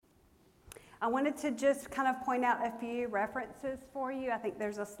I wanted to just kind of point out a few references for you. I think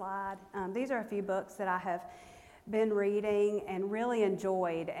there's a slide. These are a few books that I have been reading and really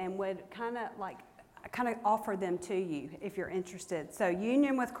enjoyed, and would kind of offer them to you if you're interested. So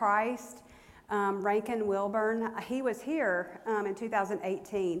Union with Christ, Rankin Wilburn, he was here in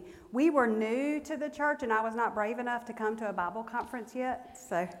 2018. We were new to the church, and I was not brave enough to come to a Bible conference yet,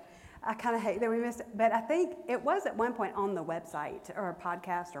 so I kind of hate that we missed it. But I think it was at one point on the website or a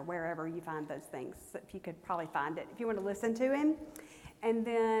podcast or wherever you find those things. So if you could probably find it if you want to listen to him. And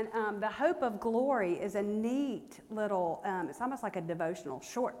then The Hope of Glory is a neat little, it's almost like a devotional,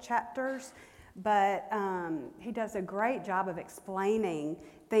 short chapters, but he does a great job of explaining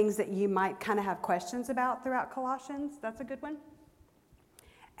things that you might kind of have questions about throughout Colossians. That's a good one.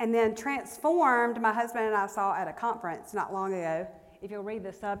 And then Transformed, my husband and I saw at a conference not long ago. If you'll read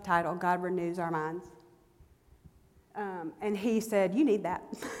the subtitle, God Renews Our Minds. And he said, you need that.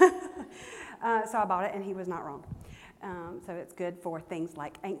 So I bought it, and he was not wrong. So it's good for things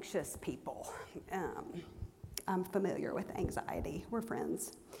like anxious people. I'm familiar with anxiety. We're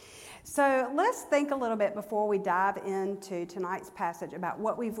friends. So let's think a little bit before we dive into tonight's passage about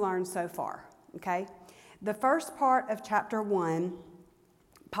what we've learned so far, okay? The first part of chapter 1,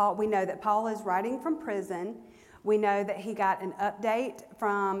 we know that Paul is writing from prison. We know that he got an update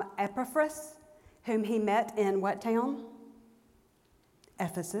from Epaphras, whom he met in what town?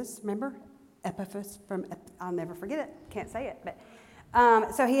 Ephesus, remember? Epaphras I'll never forget it, can't say it. But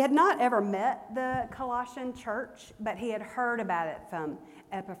so he had not ever met the Colossian church, but he had heard about it from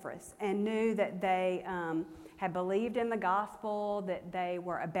Epaphras and knew that they had believed in the gospel, that they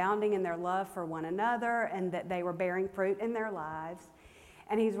were abounding in their love for one another, and that they were bearing fruit in their lives.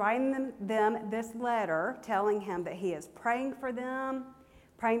 And he's writing them this letter telling him that he is praying for them,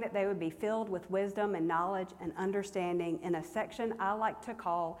 praying that they would be filled with wisdom and knowledge and understanding in a section I like to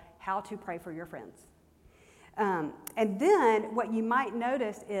call How to Pray for Your Friends. And then what you might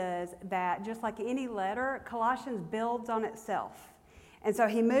notice is that just like any letter, Colossians builds on itself. And so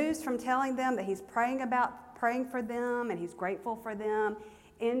he moves from telling them that he's praying for them and he's grateful for them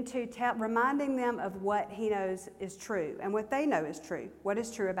into reminding them of what he knows is true and what they know is true, what is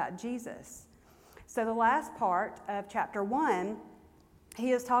true about Jesus. So the last part of chapter 1,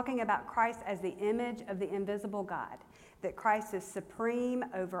 he is talking about Christ as the image of the invisible God, that Christ is supreme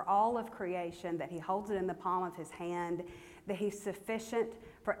over all of creation, that he holds it in the palm of his hand, that he's sufficient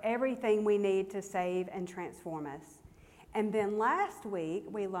for everything we need to save and transform us. And then last week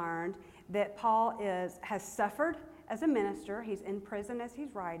we learned that Paul has suffered as a minister. He's in prison as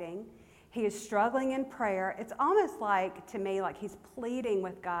he's writing. He is struggling in prayer. It's almost like, to me, like he's pleading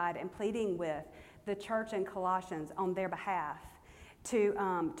with God and pleading with the church in Colossians on their behalf to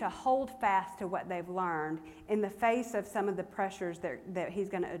hold fast to what they've learned in the face of some of the pressures that he's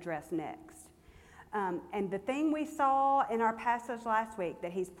going to address next. And the thing we saw in our passage last week,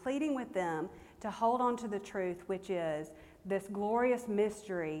 that he's pleading with them to hold on to the truth, which is this glorious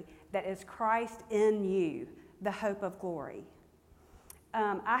mystery that is Christ in you, the hope of glory.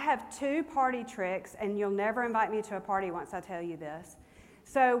 I have 2 party tricks, and you'll never invite me to a party once I tell you this.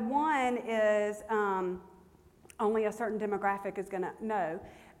 So one is only a certain demographic is going to know.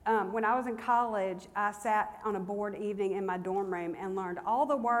 When I was in college, I sat on a bored evening in my dorm room and learned all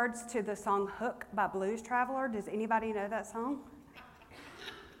the words to the song Hook by Blues Traveler. Does anybody know that song?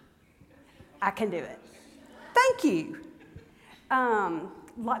 I can do it. Thank you.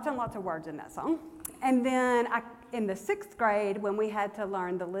 Lots and lots of words in that song. And then in the 6th grade, when we had to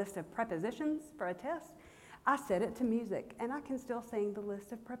learn the list of prepositions for a test, I set it to music, and I can still sing the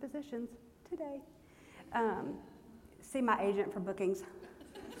list of prepositions today. See my agent for bookings.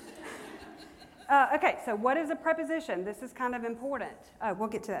 Okay, so what is a preposition? This is kind of important. We'll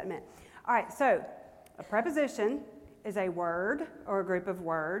get to that in a minute. All right, so a preposition is a word or a group of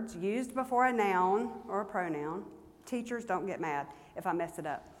words used before a noun or a pronoun. Teachers, don't get mad if I mess it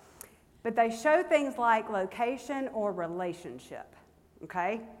up. But they show things like location or relationship,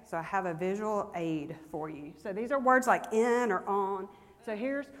 okay? So I have a visual aid for you. So these are words like in or on. So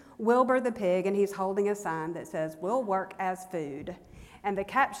here's Wilbur the pig, and he's holding a sign that says, "Will work as food." And the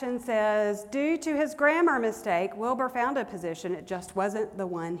caption says, "Due to his grammar mistake, Wilbur found a position. It just wasn't the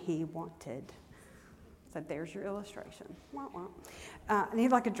one he wanted." So there's your illustration. Wah, wah. I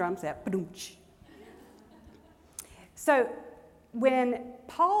need like a drum set. Ba-doom-ch. So when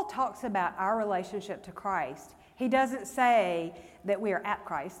Paul talks about our relationship to Christ, he doesn't say that we are at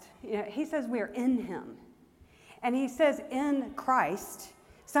Christ. He says we are in him. And he says in Christ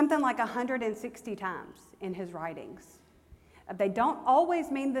something like 160 times in his writings. They don't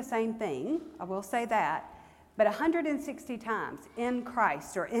always mean the same thing, I will say that, but 160 times in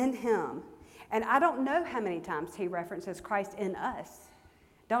Christ or in him. And I don't know how many times he references Christ in us.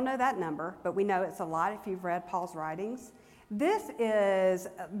 Don't know that number, but we know it's a lot if you've read Paul's writings. This is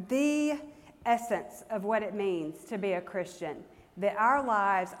the essence of what it means to be a Christian, that our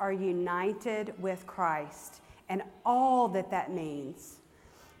lives are united with Christ and all that means.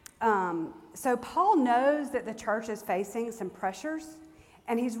 So Paul knows that the church is facing some pressures,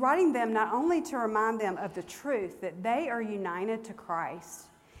 and he's writing them not only to remind them of the truth that they are united to Christ,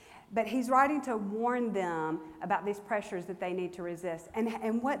 but he's writing to warn them about these pressures that they need to resist and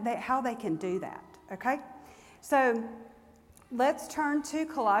how they can do that, okay? So let's turn to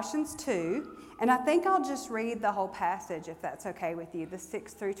Colossians 2, and I think I'll just read the whole passage if that's okay with you, the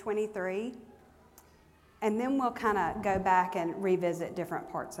 6 through 23, and then we'll kind of go back and revisit different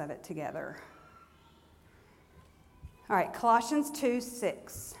parts of it together. All right, Colossians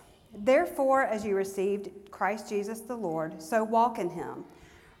 2:6. Therefore, as you received Christ Jesus the Lord, so walk in him,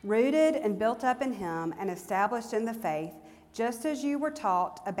 rooted and built up in him and established in the faith, just as you were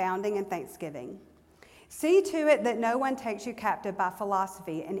taught, abounding in thanksgiving. See to it that no one takes you captive by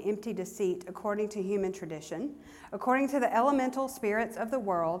philosophy and empty deceit according to human tradition, according to the elemental spirits of the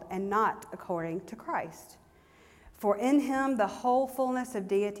world, and not according to Christ. For in him the whole fullness of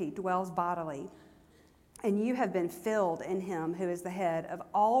deity dwells bodily, and you have been filled in him who is the head of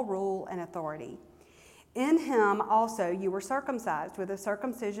all rule and authority. In him also you were circumcised with a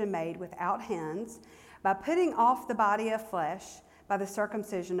circumcision made without hands, by putting off the body of flesh by the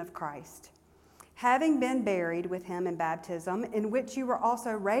circumcision of Christ, having been buried with him in baptism, in which you were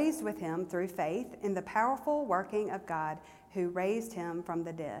also raised with him through faith in the powerful working of God who raised him from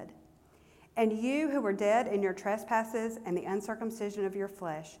the dead. And you who were dead in your trespasses and the uncircumcision of your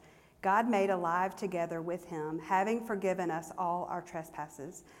flesh, God made alive together with him, having forgiven us all our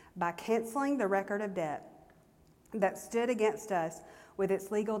trespasses, by canceling the record of debt that stood against us with its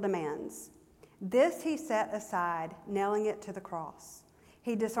legal demands. This he set aside, nailing it to the cross.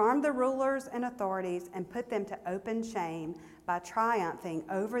 He disarmed the rulers and authorities and put them to open shame by triumphing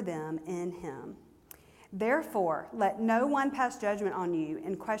over them in him. Therefore, let no one pass judgment on you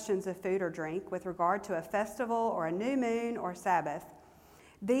in questions of food or drink with regard to a festival or a new moon or Sabbath.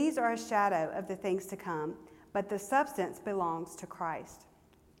 These are a shadow of the things to come, but the substance belongs to Christ.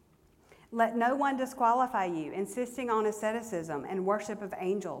 Let no one disqualify you, insisting on asceticism and worship of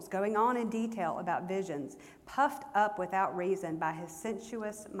angels, going on in detail about visions, puffed up without reason by his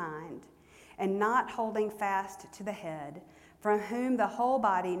sensuous mind, and not holding fast to the head, from whom the whole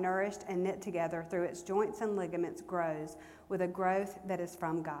body, nourished and knit together through its joints and ligaments, grows with a growth that is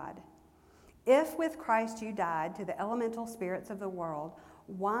from God. If with Christ you died to the elemental spirits of the world,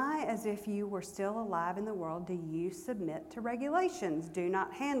 why, as if you were still alive in the world, do you submit to regulations? Do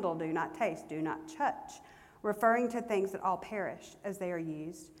not handle, do not taste, do not touch, referring to things that all perish as they are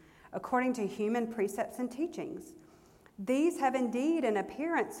used, according to human precepts and teachings. These have indeed an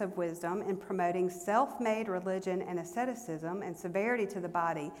appearance of wisdom in promoting self-made religion and asceticism and severity to the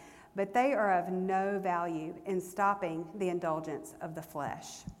body, but they are of no value in stopping the indulgence of the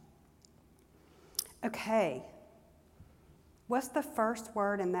flesh. Okay. What's the first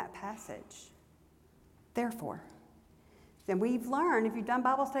word in that passage? Therefore. And we've learned, if you've done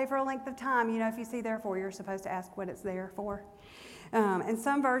Bible study for a length of time, you know if you see therefore, you're supposed to ask what it's there for. In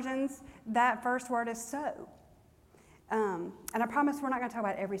some versions, that first word is so. And I promise we're not going to talk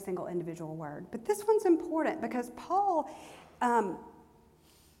about every single individual word. But this one's important because Paul,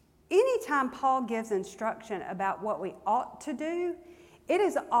 anytime Paul gives instruction about what we ought to do, it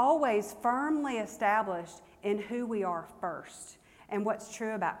is always firmly established in who we are first and what's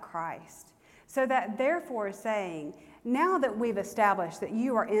true about Christ. So that therefore is saying, now that we've established that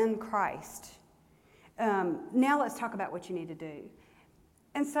you are in Christ, now let's talk about what you need to do.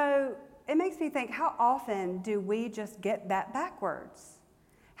 And so it makes me think, how often do we just get that backwards?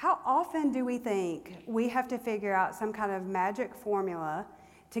 How often do we think we have to figure out some kind of magic formula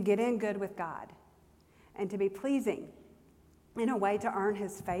to get in good with God and to be pleasing in a way to earn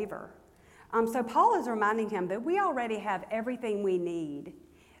his favor? So Paul is reminding him that we already have everything we need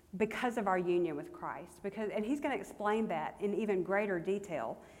because of our union with Christ. And he's going to explain that in even greater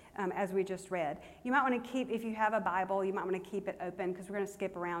detail as we just read. You might want to keep, if you have a Bible, you might want to keep it open because we're going to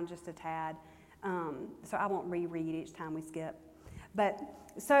skip around just a tad. So I won't reread each time we skip. But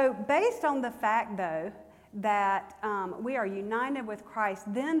so based on the fact, though, that we are united with Christ,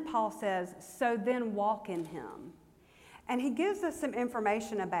 then Paul says, so then walk in him. And he gives us some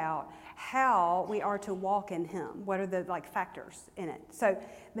information about how we are to walk in him. What are the factors in it? So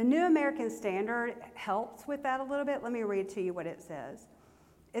the New American Standard helps with that a little bit. Let me read to you what it says.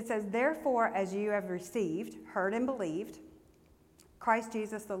 It says, therefore, as you have received, heard, and believed, Christ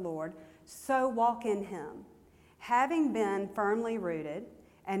Jesus the Lord, so walk in him, having been firmly rooted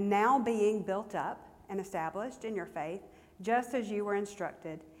and now being built up and established in your faith, just as you were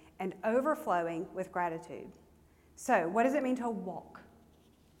instructed, and overflowing with gratitude. So, what does it mean to walk?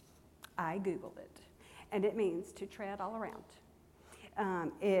 I Googled it, and it means to tread all around.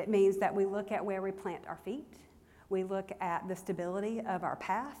 It means that we look at where we plant our feet. We look at the stability of our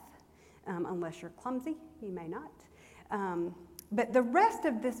path. Unless you're clumsy, you may not. But the rest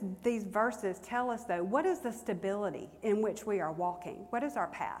of these verses tell us, though, what is the stability in which we are walking? What is our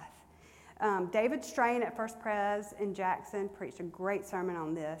path? David Strain at First Pres in Jackson preached a great sermon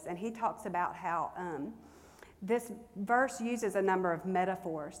on this, and he talks about how this verse uses a number of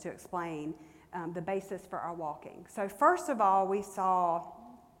metaphors to explain the basis for our walking. So first of all, we saw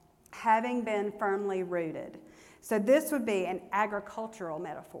having been firmly rooted. So this would be an agricultural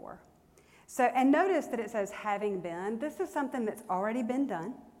metaphor. So, and notice that it says having been. This is something that's already been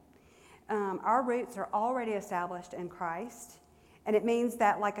done. Our roots are already established in Christ. And it means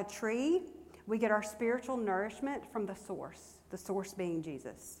that like a tree, we get our spiritual nourishment from the source being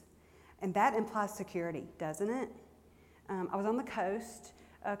Jesus. And that implies security, doesn't it? I was on the coast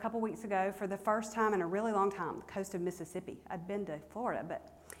a couple weeks ago for the first time in a really long time, the coast of Mississippi. I'd been to Florida, but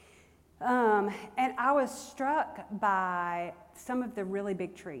and I was struck by some of the really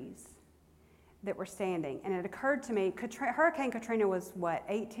big trees that were standing. And it occurred to me, Hurricane Katrina was,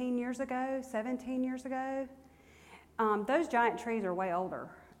 18 years ago, 17 years ago? Those giant trees are way older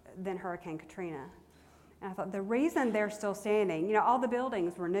than Hurricane Katrina. And I thought the reason they're still standing, all the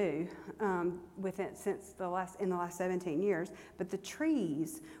buildings were new in the last 17 years, but the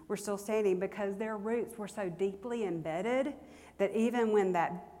trees were still standing because their roots were so deeply embedded that even when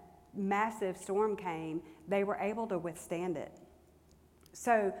that massive storm came, they were able to withstand it.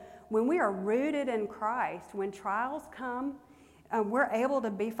 So when we are rooted in Christ, when trials come, we're able to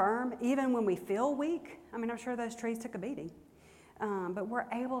be firm even when we feel weak. I'm sure those trees took a beating. But we're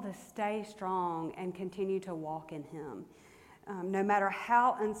able to stay strong and continue to walk in him. No matter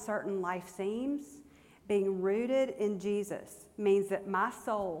how uncertain life seems, being rooted in Jesus means that my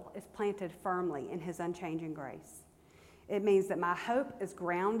soul is planted firmly in his unchanging grace. It means that my hope is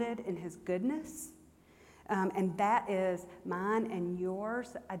grounded in his goodness. And that is mine and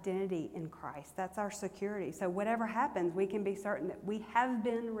yours identity in Christ. That's our security. So whatever happens, we can be certain that we have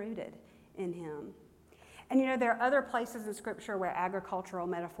been rooted in him. And there are other places in Scripture where agricultural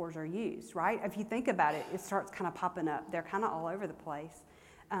metaphors are used, right? If you think about it, it starts kind of popping up. They're kind of all over the place.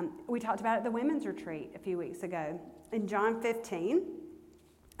 We talked about it at the women's retreat a few weeks ago. In John 15,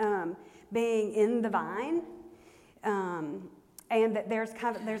 being in the vine, and that there's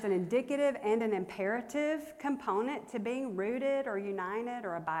an indicative and an imperative component to being rooted or united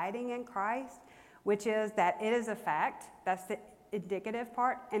or abiding in Christ, which is that it is a fact. That's the indicative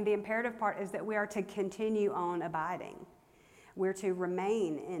part. And the imperative part is that we are to continue on abiding. We're to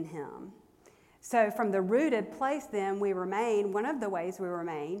remain in him. So from the rooted place then we remain, one of the ways we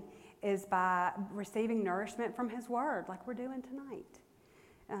remain is by receiving nourishment from his word like we're doing tonight.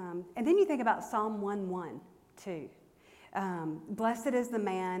 And then you think about Psalm 1:1 too. Blessed is the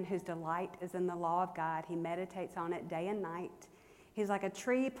man whose delight is in the law of God. He meditates on it day and night. He's like a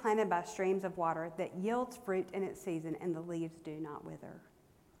tree planted by streams of water that yields fruit in its season, and the leaves do not wither.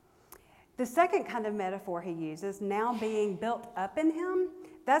 The second kind of metaphor he uses, now being built up in him,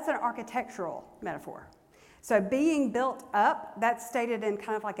 that's an architectural metaphor. So being built up, that's stated in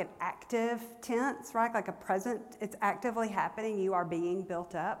kind of like an active tense, right? Like a present, it's actively happening. You are being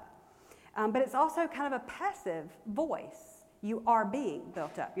built up. But it's also kind of a passive voice. You are being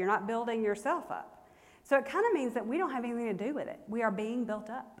built up. You're not building yourself up. So it kind of means that we don't have anything to do with it. We are being built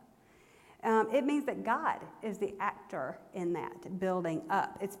up. It means that God is the actor in that building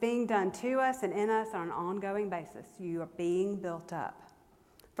up. It's being done to us and in us on an ongoing basis. You are being built up.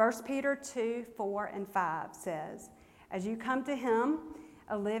 1 Peter 2:4-5 says, as you come to him,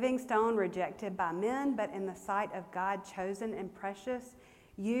 a living stone rejected by men, but in the sight of God chosen and precious,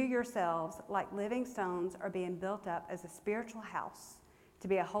 you yourselves, like living stones, are being built up as a spiritual house, to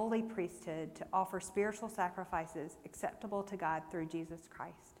be a holy priesthood, to offer spiritual sacrifices acceptable to God through Jesus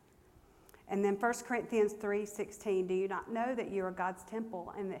Christ. And then 1 Corinthians 3:16, do you not know that you are God's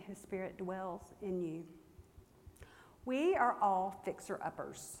temple and that his Spirit dwells in you? We are all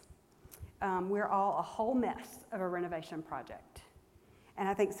fixer-uppers. We're all a whole mess of a renovation project. And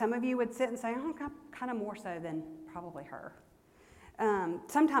I think some of you would sit and say, oh, kind of more so than probably her.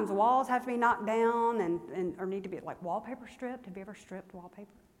 Sometimes walls have to be knocked down or need to be like wallpaper stripped. Have you ever stripped wallpaper?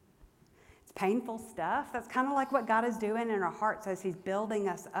 It's painful stuff. That's kind of like what God is doing in our hearts as he's building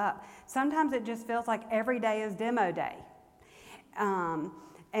us up. Sometimes it just feels like every day is demo day.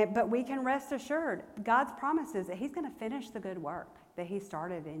 But we can rest assured, God's promise is that he's going to finish the good work that he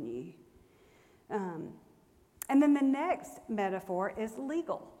started in you. And then the next metaphor is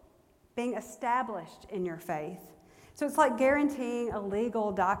legal, being established in your faith. So it's like guaranteeing a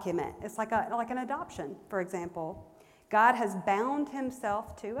legal document. It's like an adoption, for example. God has bound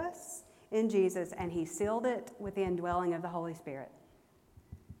himself to us in Jesus, and he sealed it with the indwelling of the Holy Spirit.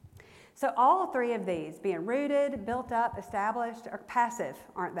 So all three of these, being rooted, built up, established, are passive,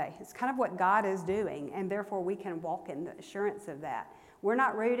 aren't they? It's kind of what God is doing, and therefore we can walk in the assurance of that. We're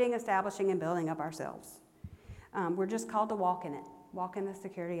not rooting, establishing, and building up ourselves. We're just called to walk in it, walk in the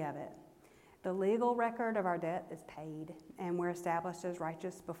security of it. The legal record of our debt is paid, and we're established as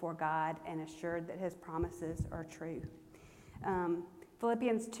righteous before God and assured that his promises are true.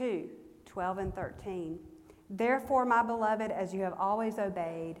 Philippians 2:12 and 13. Therefore, my beloved, as you have always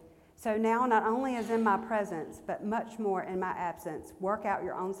obeyed, so now not only as in my presence, but much more in my absence, work out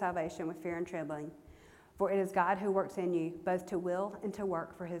your own salvation with fear and trembling. For it is God who works in you, both to will and to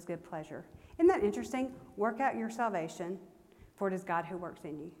work for his good pleasure. Isn't that interesting? Work out your salvation, for it is God who works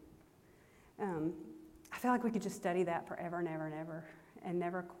in you. I feel like we could just study that forever and ever and ever, and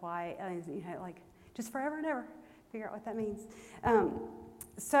never quite, just forever and ever, figure out what that means.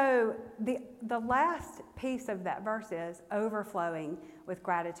 So the last piece of that verse is overflowing with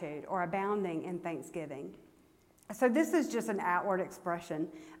gratitude or abounding in thanksgiving. So this is just an outward expression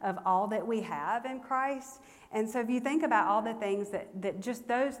of all that we have in Christ. And so if you think about all the things that just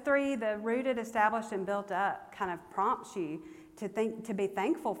those three, the rooted, established, and built up, kind of prompts you to be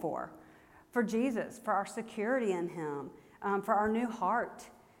thankful for Jesus, for our security in him, for our new heart,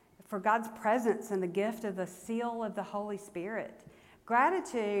 for God's presence and the gift of the seal of the Holy Spirit.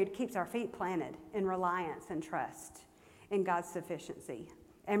 Gratitude keeps our feet planted in reliance and trust in God's sufficiency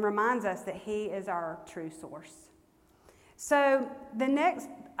and reminds us that he is our true source. So the next,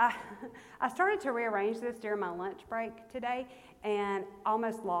 I started to rearrange this during my lunch break today and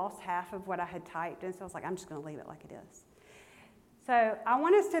almost lost half of what I had typed. And so I was like, I'm just going to leave it like it is. So I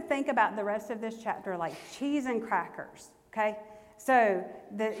want us to think about the rest of this chapter like cheese and crackers, okay? So,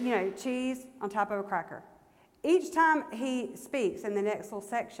 cheese on top of a cracker. Each time he speaks in the next little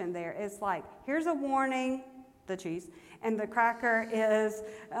section there, it's like, here's a warning, the cheese, and the cracker is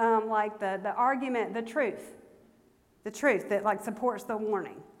like the argument, the truth that like supports the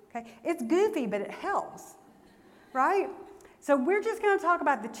warning, okay? It's goofy, but it helps, right? So we're just going to talk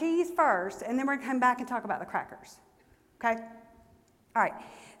about the cheese first, and then we're going to come back and talk about the crackers, okay? All right,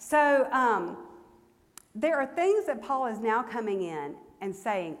 so there are things that Paul is now coming in and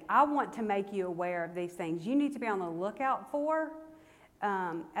saying, I want to make you aware of these things. You need to be on the lookout for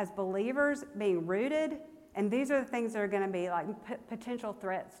as believers being rooted, and these are the things that are going to be like potential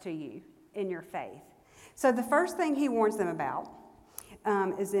threats to you in your faith. So the first thing he warns them about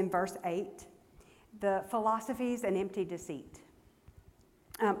is in verse 8, the philosophies and empty deceit.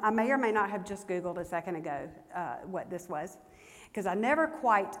 I may or may not have just Googled a second ago what this was, because I never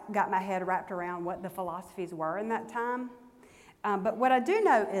quite got my head wrapped around what the philosophies were in that time. But what I do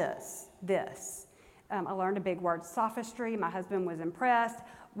know is this. I learned a big word, sophistry. My husband was impressed.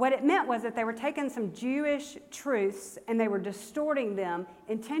 What it meant was that they were taking some Jewish truths and they were distorting them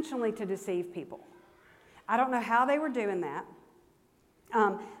intentionally to deceive people. I don't know how they were doing that,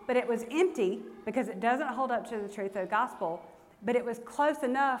 but it was empty because it doesn't hold up to the truth of the gospel, but it was close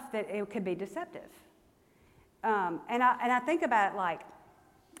enough that it could be deceptive. And I think about it like,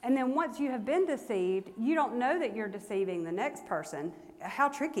 and then once you have been deceived, you don't know that you're deceiving the next person. How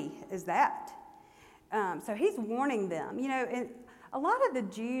tricky is that? So he's warning them. And a lot of the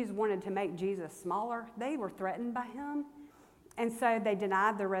Jews wanted to make Jesus smaller. They were threatened by him. And so they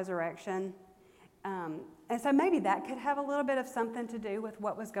denied the resurrection. And so maybe that could have a little bit of something to do with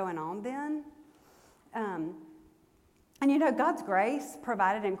what was going on then. And God's grace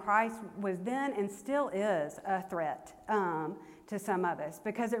provided in Christ was then and still is a threat to some of us,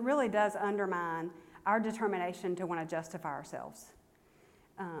 because it really does undermine our determination to want to justify ourselves.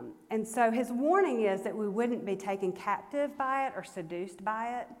 And so his warning is that we wouldn't be taken captive by it or seduced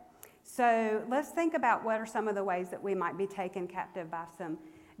by it. So let's think about what are some of the ways that we might be taken captive by some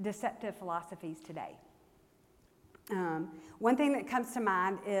deceptive philosophies today. One thing that comes to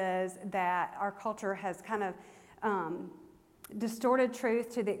mind is that our culture has kind of distorted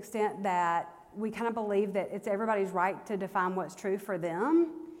truth to the extent that we kind of believe that it's everybody's right to define what's true for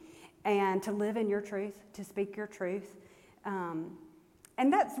them and to live in your truth, to speak your truth.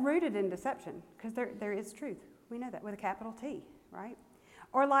 And that's rooted in deception, because there is truth. We know that with a capital T, right?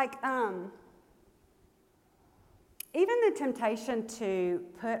 Or like even the temptation to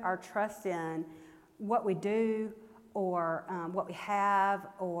put our trust in what we do or what we have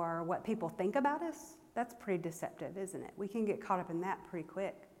or what people think about us, that's pretty deceptive, isn't it? We can get caught up in that pretty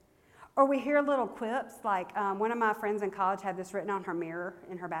quick. Or we hear little quips, like one of my friends in college had this written on her mirror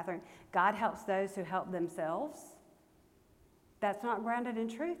in her bathroom: God helps those who help themselves. That's not grounded in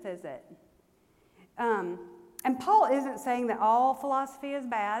truth, is it? And Paul isn't saying that all philosophy is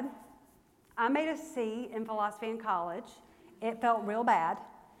bad. I made a C in philosophy in college. It felt real bad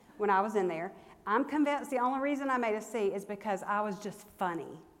when I was in there. I'm convinced the only reason I made a C is because I was just funny.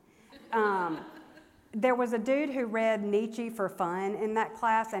 There was a dude who read Nietzsche for fun in that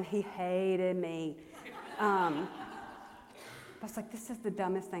class, and he hated me. I was like, this is the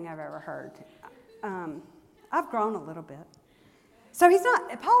dumbest thing I've ever heard. I've grown a little bit. So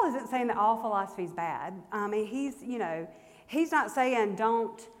Paul isn't saying that all philosophy is bad. I mean, he's not saying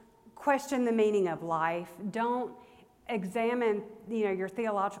don't question the meaning of life. Don't examine, your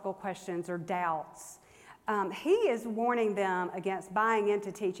theological questions or doubts. He is warning them against buying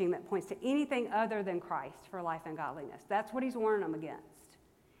into teaching that points to anything other than Christ for life and godliness. That's what he's warning them against.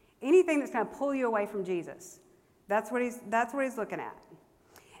 Anything that's going to pull you away from Jesus. That's what he's looking at.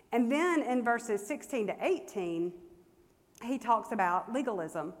 And then in verses 16 to 18, he talks about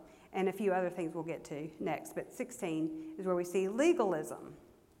legalism and a few other things we'll get to next. But 16 is where we see legalism.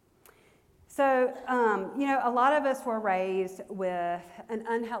 So, a lot of us were raised with an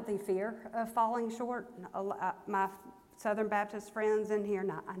unhealthy fear of falling short. My Southern Baptist friends in here,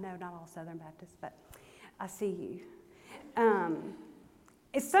 I know not all Southern Baptists, but I see you.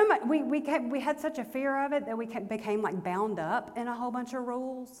 It's so much. We had such a fear of it that we became like bound up in a whole bunch of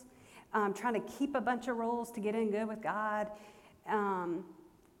rules, trying to keep a bunch of rules to get in good with God.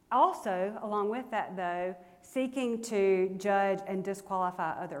 Also, along with that, though, seeking to judge and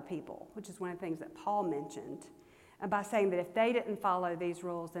disqualify other people, which is one of the things that Paul mentioned, by saying that if they didn't follow these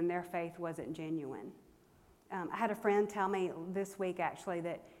rules, then their faith wasn't genuine. I had a friend tell me this week, actually,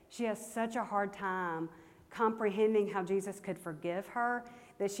 that she has such a hard time comprehending how Jesus could forgive her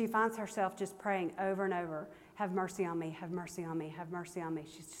that she finds herself just praying over and over, have mercy on me, have mercy on me, have mercy on me.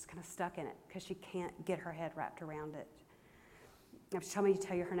 She's just kind of stuck in it because she can't get her head wrapped around it. She told me to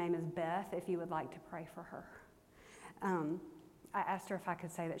tell you her name is Beth if you would like to pray for her. I asked her if I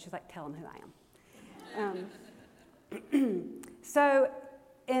could say that. She's like, tell him who I am. So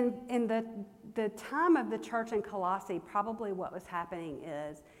in the time of the church in Colossae, probably what was happening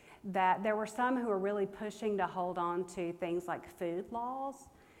is that there were some who were really pushing to hold on to things like food laws,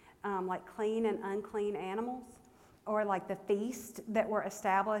 like clean and unclean animals, or like the feast that were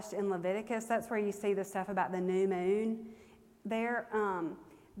established in Leviticus. That's where you see the stuff about the new moon there.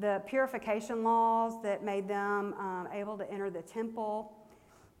 The purification laws that made them able to enter the temple.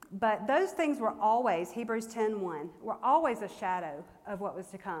 But those things were always, Hebrews 10:1, were always a shadow of what was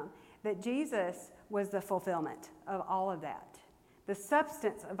to come. That Jesus was the fulfillment of all of that. The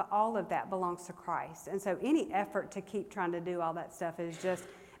substance of all of that belongs to Christ. And so any effort to keep trying to do all that stuff is just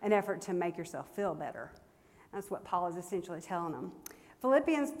an effort to make yourself feel better. That's what Paul is essentially telling them.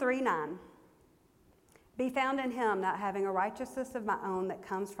 Philippians 3:9. Be found in him, not having a righteousness of my own that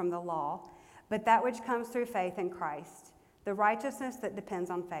comes from the law, but that which comes through faith in Christ, the righteousness that depends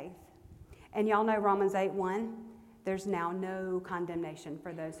on faith. And y'all know Romans 8:1, there's now no condemnation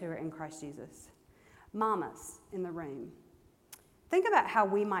for those who are in Christ Jesus. Mamas in the room, think about how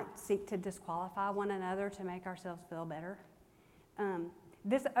we might seek to disqualify one another to make ourselves feel better.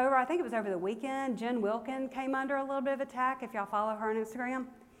 I think it was over the weekend, Jen Wilkin came under a little bit of attack, if y'all follow her on Instagram.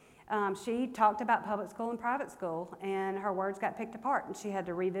 She talked about public school and private school, and her words got picked apart, and she had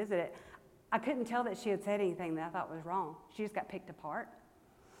to revisit it. I couldn't tell that she had said anything that I thought was wrong. She just got picked apart.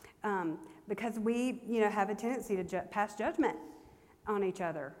 Because we, have a tendency to pass judgment on each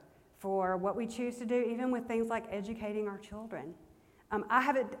other for what we choose to do, even with things like educating our children. I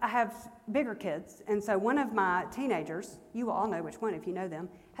have bigger kids, and so one of my teenagers, you will all know which one if you know them,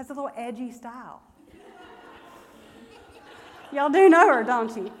 has a little edgy style. Y'all do know her,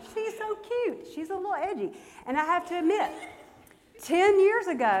 don't you? She's so cute. She's a little edgy. And I have to admit, 10 years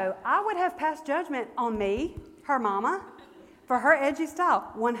ago, I would have passed judgment on me, her mama, for her edgy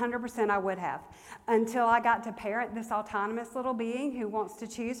style. 100% I would have. Until I got to parent this autonomous little being who wants to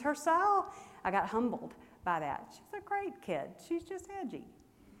choose her style, I got humbled by that. She's a great kid. She's just edgy.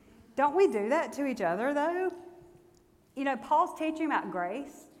 Don't we do that to each other, though? Paul's teaching about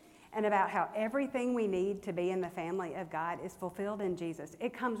grace and about how everything we need to be in the family of God is fulfilled in Jesus.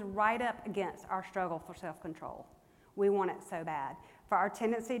 It comes right up against our struggle for self-control. We want it so bad. For our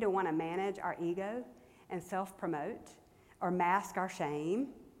tendency to want to manage our ego and self-promote or mask our shame,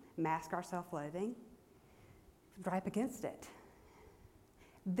 mask our self-loathing, right up against it.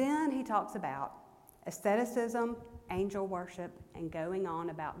 Then he talks about asceticism angel worship, and going on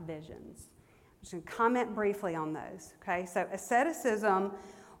about visions. I'm just going to comment briefly on those. Okay, so asceticism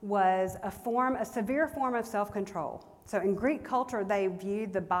was a severe form of self-control. So in Greek culture, they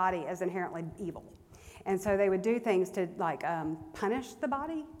viewed the body as inherently evil. And so they would do things to like punish the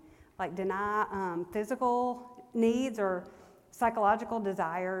body, like deny physical needs or psychological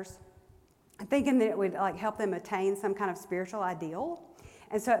desires, thinking that it would like help them attain some kind of spiritual ideal.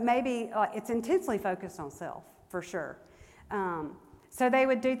 And so it may be, it's intensely focused on self, for sure. So they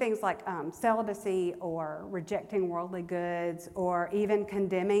would do things like celibacy or rejecting worldly goods or even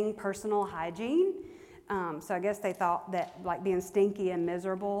condemning personal hygiene. So I guess they thought that like being stinky and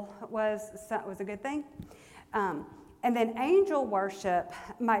miserable was a good thing. And then angel worship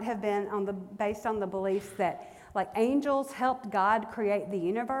might have been based on the beliefs that like angels helped God create the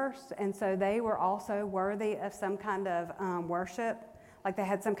universe, and so they were also worthy of some kind of worship, like they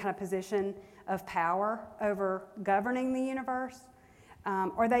had some kind of position of power over governing the universe.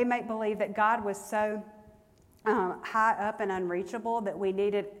 Or they might believe that God was so high up and unreachable that we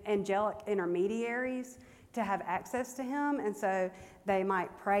needed angelic intermediaries to have access to him, and so they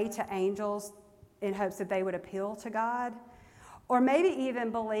might pray to angels in hopes that they would appeal to God. Or maybe even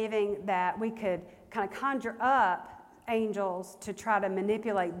believing that we could kind of conjure up angels to try to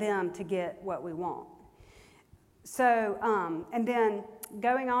manipulate them to get what we want. So, and then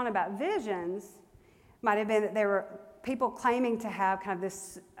going on about visions might have been that there were people claiming to have kind of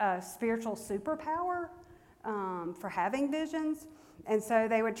this spiritual superpower for having visions. And so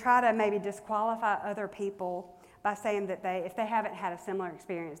they would try to maybe disqualify other people by saying that if they haven't had a similar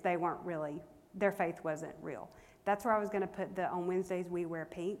experience, their faith wasn't real. That's where I was going to put the on Wednesdays we wear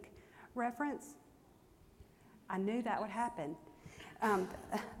pink reference. I knew that would happen.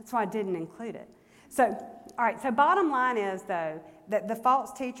 That's why I didn't include it. So, all right, so bottom line is, though, that the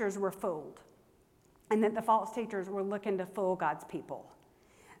false teachers were fooled, and that the false teachers were looking to fool God's people,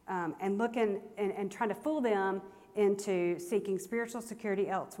 and looking and trying to fool them into seeking spiritual security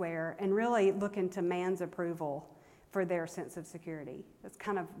elsewhere and really looking to man's approval for their sense of security. That's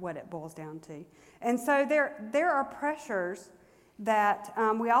kind of what it boils down to. And so there are pressures that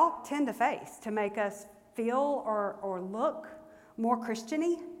we all tend to face to make us feel or look more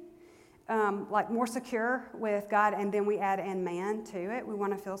Christian-y, like more secure with God, and then we add "and man" to it. We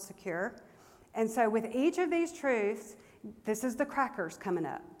want to feel secure. And so with each of these truths, this is the crackers coming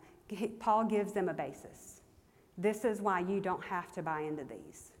up. Paul gives them a basis. This is why you don't have to buy into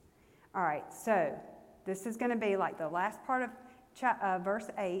these. All right, so this is going to be like the last part of verse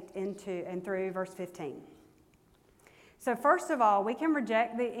 8 and through verse 15. So first of all, we can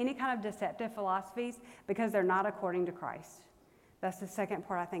reject any kind of deceptive philosophies because they're not according to Christ. That's the second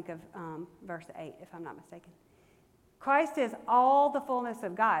part, I think, of verse 8, if I'm not mistaken. Christ is all the fullness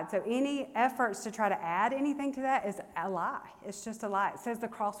of God. So any efforts to try to add anything to that is a lie. It's just a lie. It says the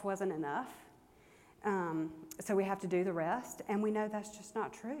cross wasn't enough. So we have to do the rest. And we know that's just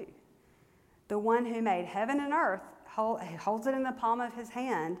not true. The one who made heaven and earth holds it in the palm of his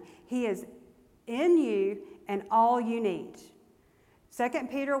hand. He is in you and all you need. 2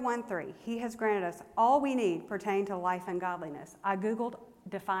 Peter 1:3, he has granted us all we need pertaining to life and godliness. I Googled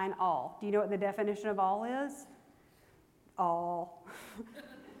define all. Do you know what the definition of all is? All.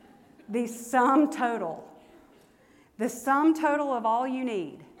 The sum total. The sum total of all you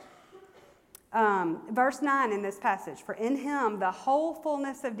need. Verse 9 in this passage, for in him the whole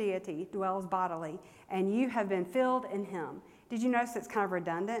fullness of deity dwells bodily, and you have been filled in him. Did you notice it's kind of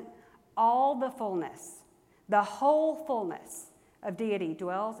redundant? All the fullness, the whole fullness of deity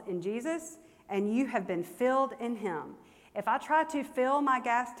dwells in Jesus, and you have been filled in him. If I try to fill my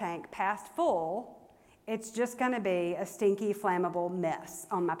gas tank past full, it's just going to be a stinky, flammable mess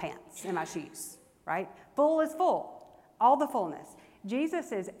on my pants and my shoes, right? Full is full, all the fullness.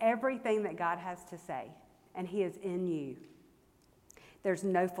 Jesus is everything that God has to say, and he is in you. There's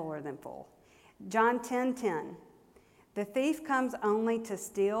no fuller than full. John 10:10, the thief comes only to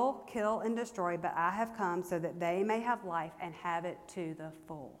steal, kill, and destroy, but I have come so that they may have life and have it to the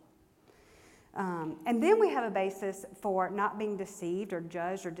full. And then we have a basis for not being deceived or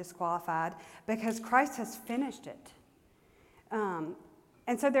judged or disqualified because Christ has finished it.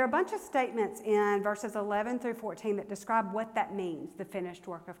 And so there are a bunch of statements in verses 11 through 14 that describe what that means, the finished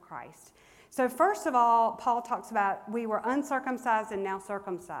work of Christ. So first of all, Paul talks about we were uncircumcised and now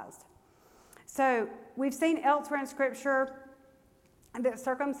circumcised. So we've seen elsewhere in Scripture that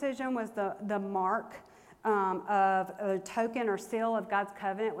circumcision was the mark of a token or seal of God's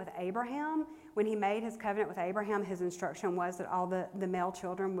covenant with Abraham. When he made his covenant with Abraham, his instruction was that all the male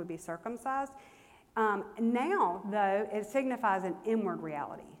children would be circumcised. Now, though, it signifies an inward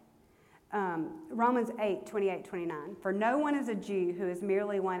reality. Romans 8, 28, 29. For no one is a Jew who is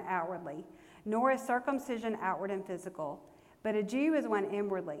merely one outwardly, nor is circumcision outward and physical, but a Jew is one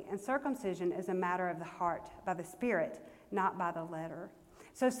inwardly, and circumcision is a matter of the heart, by the Spirit, not by the letter.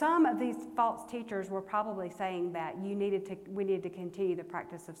 So some of these false teachers were probably saying that we needed to continue the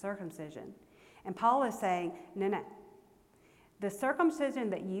practice of circumcision. And Paul is saying, no. The circumcision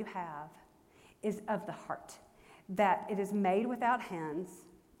that you have is of the heart, that it is made without hands.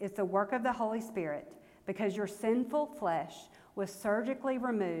 It's the work of the Holy Spirit, because your sinful flesh was surgically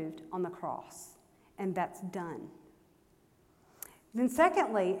removed on the cross, and that's done. Then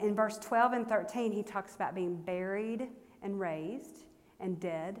secondly, in verse 12 and 13, he talks about being buried and raised and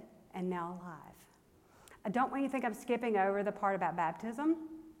dead and now alive. I don't want you to think I'm skipping over the part about baptism.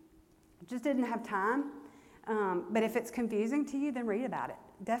 I just didn't have time. But if it's confusing to you, then read about it.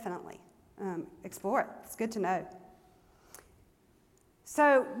 Definitely. Explore it. It's good to know.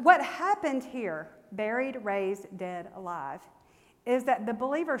 So what happened here, buried, raised, dead, alive, is that the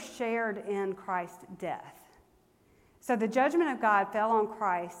believers shared in Christ's death. So the judgment of God fell on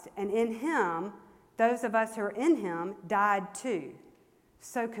Christ, and in him, those of us who are in him died too.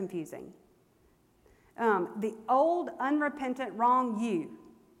 So confusing. The old, unrepentant, wrong you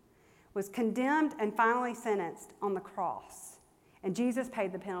was condemned and finally sentenced on the cross. And Jesus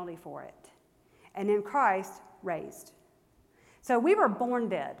paid the penalty for it. And in Christ, raised. So we were born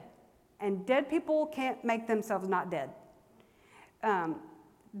dead. And dead people can't make themselves not dead.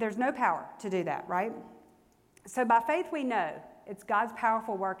 There's no power to do that, right? So by faith we know it's God's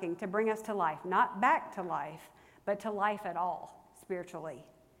powerful working to bring us to life. Not back to life, but to life at all, spiritually.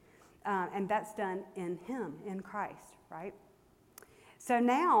 And that's done in him, in Christ, right? So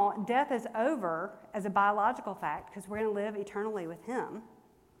now death is over as a biological fact because we're going to live eternally with him.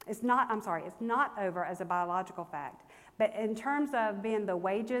 It's not over as a biological fact. But in terms of being the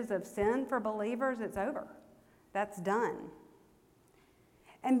wages of sin for believers, it's over. That's done.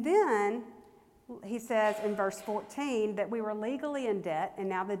 And then he says in verse 14 that we were legally in debt and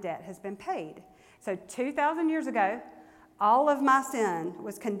now the debt has been paid. So 2,000 years ago, all of my sin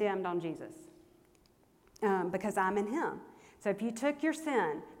was condemned on Jesus because I'm in him. So if you took your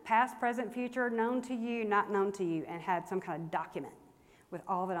sin, past, present, future, known to you, not known to you, and had some kind of document with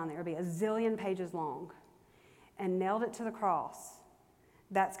all of it on there, it would be a zillion pages long, and nailed it to the cross,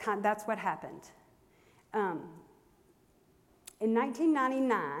 that's what happened. In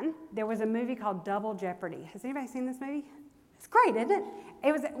 1999, there was a movie called Double Jeopardy. Has anybody seen this movie? It's great, isn't it?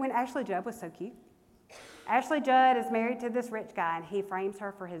 It was when Ashley Judd was so cute. Ashley Judd is married to this rich guy, and he frames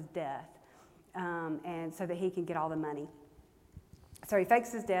her for his death, and so that he can get all the money. So he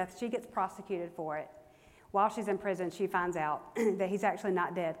fakes his death. She gets prosecuted for it. While she's in prison, she finds out that he's actually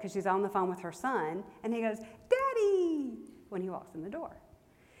not dead because she's on the phone with her son, and he goes, "Daddy," when he walks in the door.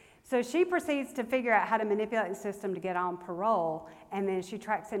 So she proceeds to figure out how to manipulate the system to get on parole, and then she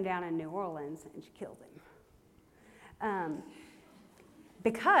tracks him down in New Orleans, and she kills him.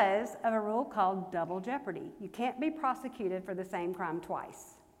 Because of a rule called double jeopardy. You can't be prosecuted for the same crime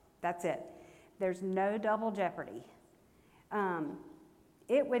twice. That's it. There's no double jeopardy.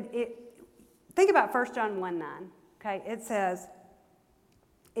 Think about 1 John 1:9. Okay, it says,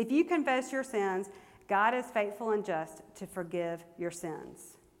 if you confess your sins, God is faithful and just to forgive your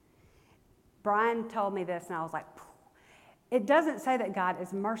sins. Brian told me this, and I was like, phew. It doesn't say that God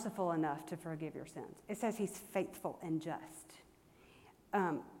is merciful enough to forgive your sins. It says he's faithful and just.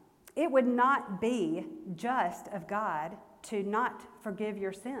 It would not be just of God to not forgive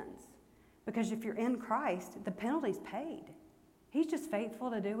your sins. Because if you're in Christ, the penalty's paid. He's just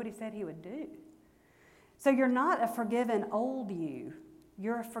faithful to do what he said he would do. So you're not a forgiven old you.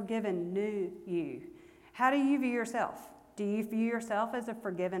 You're a forgiven new you. How do you view yourself? Do you view yourself as a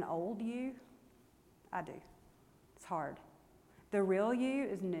forgiven old you? I do. It's hard. The real you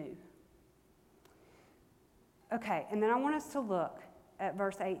is new. Okay, and then I want us to look at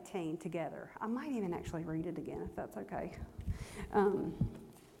verse 18 together. I might even actually read it again, if that's okay.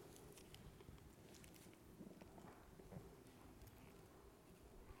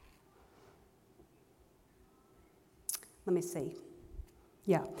 Let me see.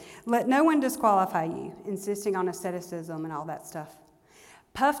 Yeah. Let no one disqualify you, insisting on asceticism and all that stuff.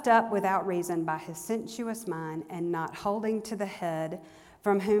 Puffed up without reason by his sensuous mind and not holding to the head,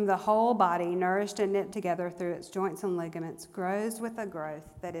 from whom the whole body, nourished and knit together through its joints and ligaments, grows with a growth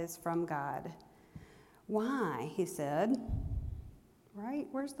that is from God. Why, he said. Right?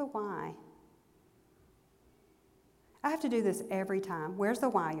 Where's the why? I have to do this every time. Where's the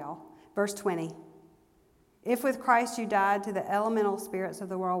why, y'all? Verse 20. If with Christ you died to the elemental spirits of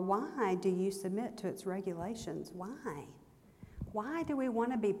the world, why do you submit to its regulations? Why? Why do we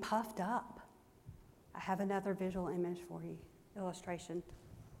want to be puffed up? I have another visual image for you, illustration.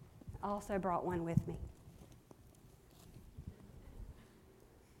 I also brought one with me.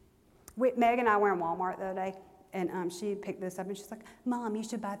 Meg and I were in Walmart the other day, and she picked this up, and she's like, Mom, you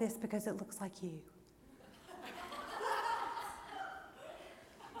should buy this because it looks like you.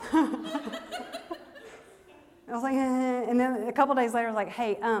 I was like, and then a couple days later, I was like,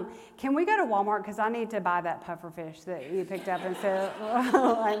 hey, can we go to Walmart because I need to buy that puffer fish that you picked up and said,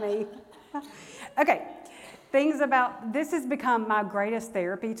 like me. Okay, this has become my greatest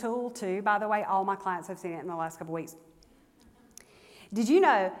therapy tool too, by the way. All my clients have seen it in the last couple weeks. Did you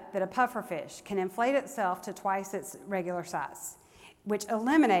know that a puffer fish can inflate itself to twice its regular size, which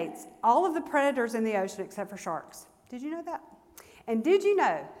eliminates all of the predators in the ocean except for sharks? Did you know that? And did you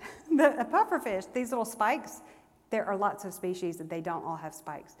know that a puffer fish, these little spikes, there are lots of species that they don't all have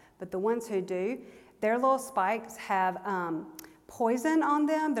spikes, but the ones who do, their little spikes have poison on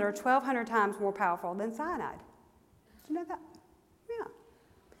them that are 1,200 times more powerful than cyanide. Did you know that? Yeah.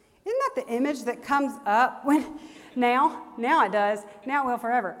 Isn't that the image that comes up when now it does, now it will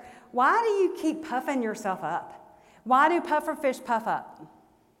forever. Why do you keep puffing yourself up? Why do puffer fish puff up? Defense.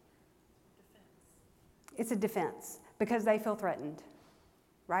 It's a defense because they feel threatened,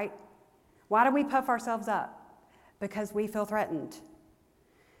 right? Why do we puff ourselves up? Because we feel threatened.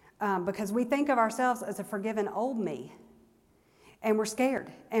 Because we think of ourselves as a forgiven old me. And we're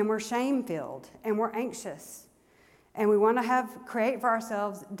scared, and we're shame-filled, and we're anxious. And we want to create for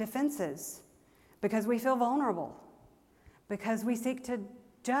ourselves defenses because we feel vulnerable, because we seek to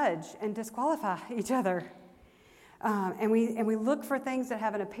judge and disqualify each other. And we look for things that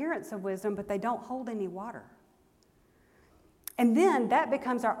have an appearance of wisdom, but they don't hold any water. And then that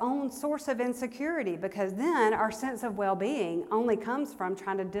becomes our own source of insecurity because then our sense of well-being only comes from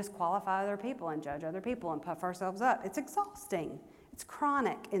trying to disqualify other people and judge other people and puff ourselves up. It's exhausting. It's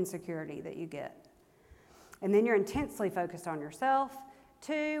chronic insecurity that you get. And then you're intensely focused on yourself,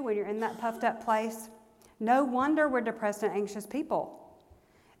 too, when you're in that puffed up place. No wonder we're depressed and anxious people.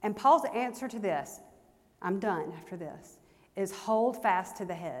 And Paul's answer to this, I'm done after this, is hold fast to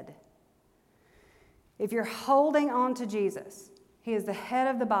the head. If you're holding on to Jesus, he is the head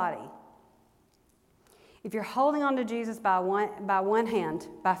of the body. If you're holding on to Jesus by one hand,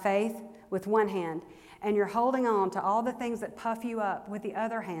 by faith with one hand, and you're holding on to all the things that puff you up with the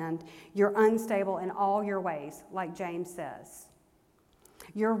other hand, you're unstable in all your ways, like James says.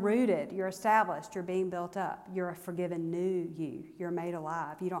 You're rooted, you're established, you're being built up. You're a forgiven new you. You're made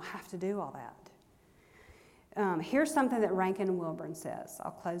alive. You don't have to do all that. Here's something that Rankin Wilburn says.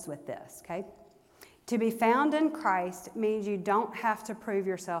 I'll close with this, okay? To be found in Christ means you don't have to prove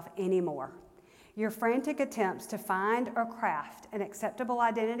yourself anymore. Your frantic attempts to find or craft an acceptable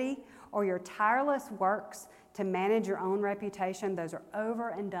identity or your tireless works to manage your own reputation, those are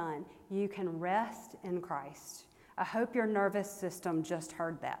over and done. You can rest in Christ. I hope your nervous system just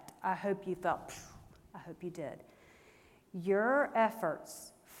heard that. I hope you felt, I hope you did. Your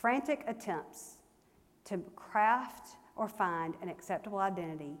efforts, frantic attempts to craft or find an acceptable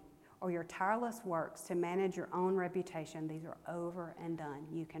identity or your tireless works to manage your own reputation, these are over and done.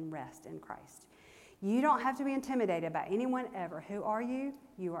 You can rest in Christ. You don't have to be intimidated by anyone ever. Who are you?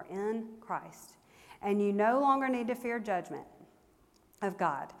 You are in Christ. And you no longer need to fear judgment of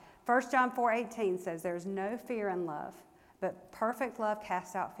God. 1 John 4:18 says there's no fear in love, but perfect love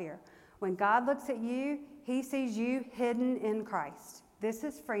casts out fear. When God looks at you, he sees you hidden in Christ. This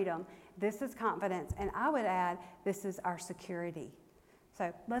is freedom. This is confidence. And I would add, this is our security.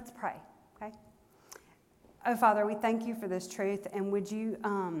 So let's pray, okay? Oh, Father, we thank you for this truth, and would you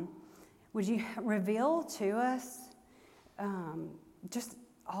reveal to us just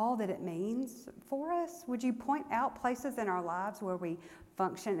all that it means for us? Would you point out places in our lives where we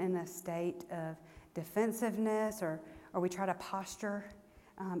function in a state of defensiveness or we try to posture,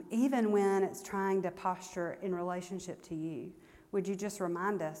 even when it's trying to posture in relationship to you? Would you just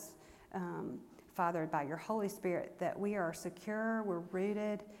remind us, Father, by your Holy Spirit, that we are secure, we're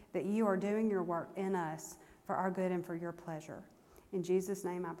rooted, that you are doing your work in us for our good and for your pleasure. In Jesus'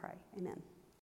 name I pray. Amen.